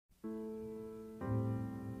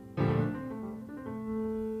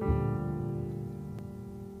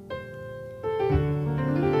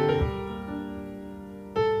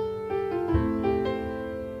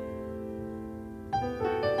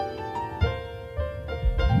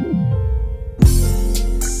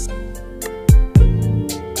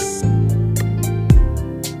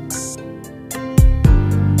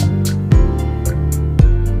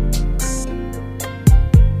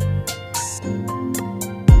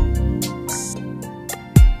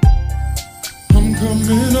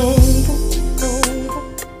coming over.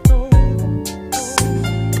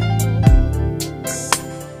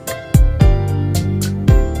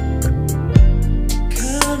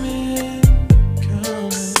 Coming.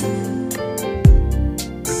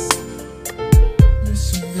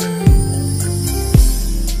 Listen, girl,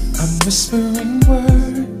 I'm whispering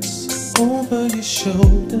words over your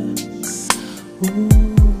shoulder. Ooh,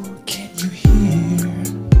 can you hear?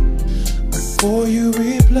 Before you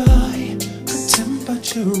reply, the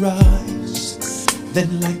temperature rise.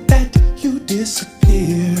 Then like that you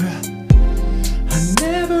disappear. I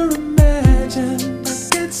never imagined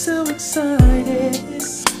I'd get so excited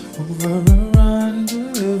over a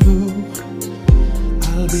rendezvous.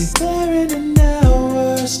 I'll be there in an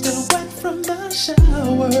hour, still wet from the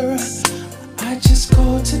shower. I just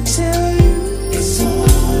called to tell you it's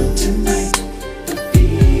on tonight. The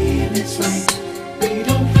feeling's right. We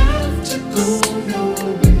don't have to go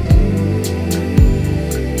nowhere.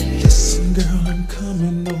 Listen, girl, I'm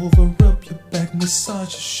coming over. Rub your back,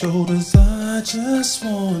 massage your shoulders. I just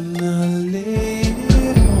wanna lay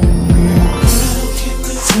it on you.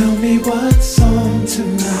 Tell me what's on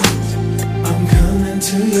tonight. I'm coming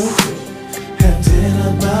to your crib. Have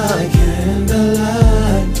dinner by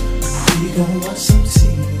candlelight. We gon' watch some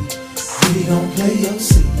TV. We gon' play your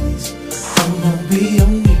CDs. I'm gon' be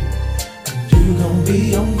on you, and you gon' be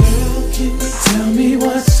on. Girl, can you tell me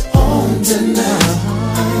what's on tonight?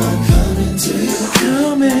 I'm coming to you.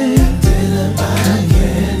 Coming. Have dinner by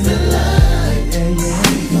candlelight. Yeah, yeah.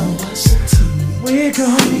 We gon' watch some TV. We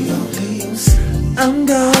gon' play your CDs. I'm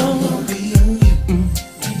gon' be on you,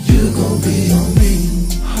 and you gon' be on me.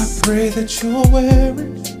 I pray that you're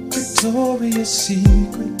wearing Victoria's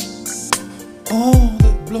Secrets. All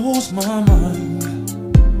that blows my mind.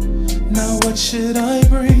 Now what should I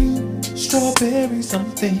bring? Strawberries,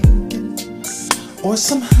 I'm thinking, or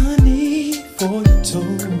some honey for your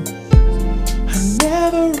toe. I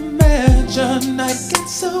never imagined I'd get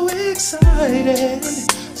so excited,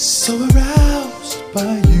 so aroused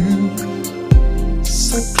by you.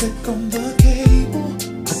 So click on the cable,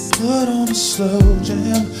 I'll put on a slow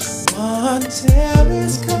jam. Montell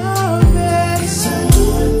is coming. It's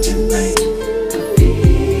on tonight. The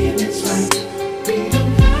feeling's right. We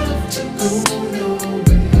don't have to go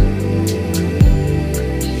nowhere.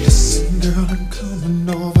 Listen, girl, I'm coming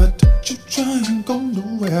over. Don't you try and go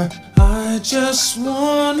nowhere. I just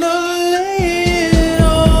wanna lay it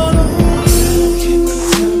on you. Can you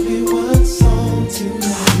tell me what's on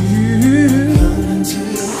tonight? I'm coming to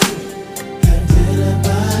your crib. Have dinner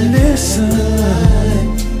by candlelight.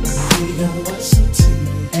 We gon' watch some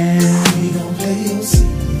TV, and we gon' play your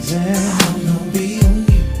CDs. And I'm gon' be on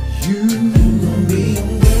you, you gon' be on.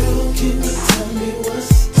 Girl, can you tell me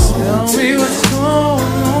what's on? Tell me what's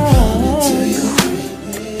going on. I'm coming to your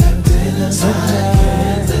crib. Have dinner by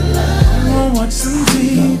candlelight. Gon' watch some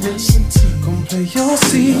TV, gon' play your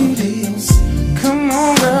CDs. Come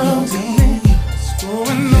on, girl, what's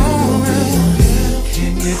going on?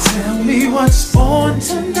 Can you tell me what's on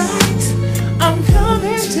tonight? I'm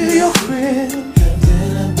coming to your crib. Have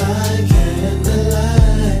dinner by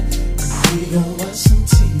candlelight. We gon' watch some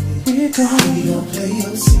TV. We gon' play your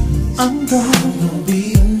CDs. I'm gon'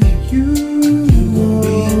 be on you. You gon'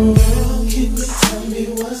 be on. Girl, can you tell me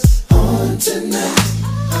what's on tonight?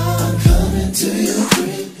 I'm coming to your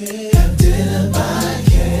crib. Have dinner by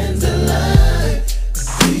candlelight.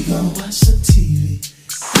 We gon' watch some TV.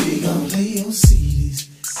 We gon' play your CDs.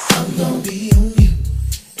 I'm gon' be on you,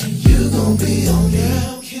 and you gon' be on me.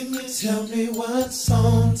 Girl, can you tell me what's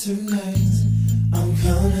on tonight? I'm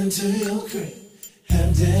coming to your crib.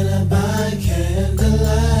 Have dinner by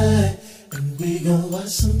candlelight. And we gon' watch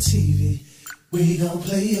some TV. We gon'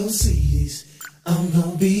 play your CDs. I'm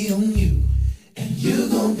gon' be on you, and you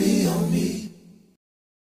gon' be on me.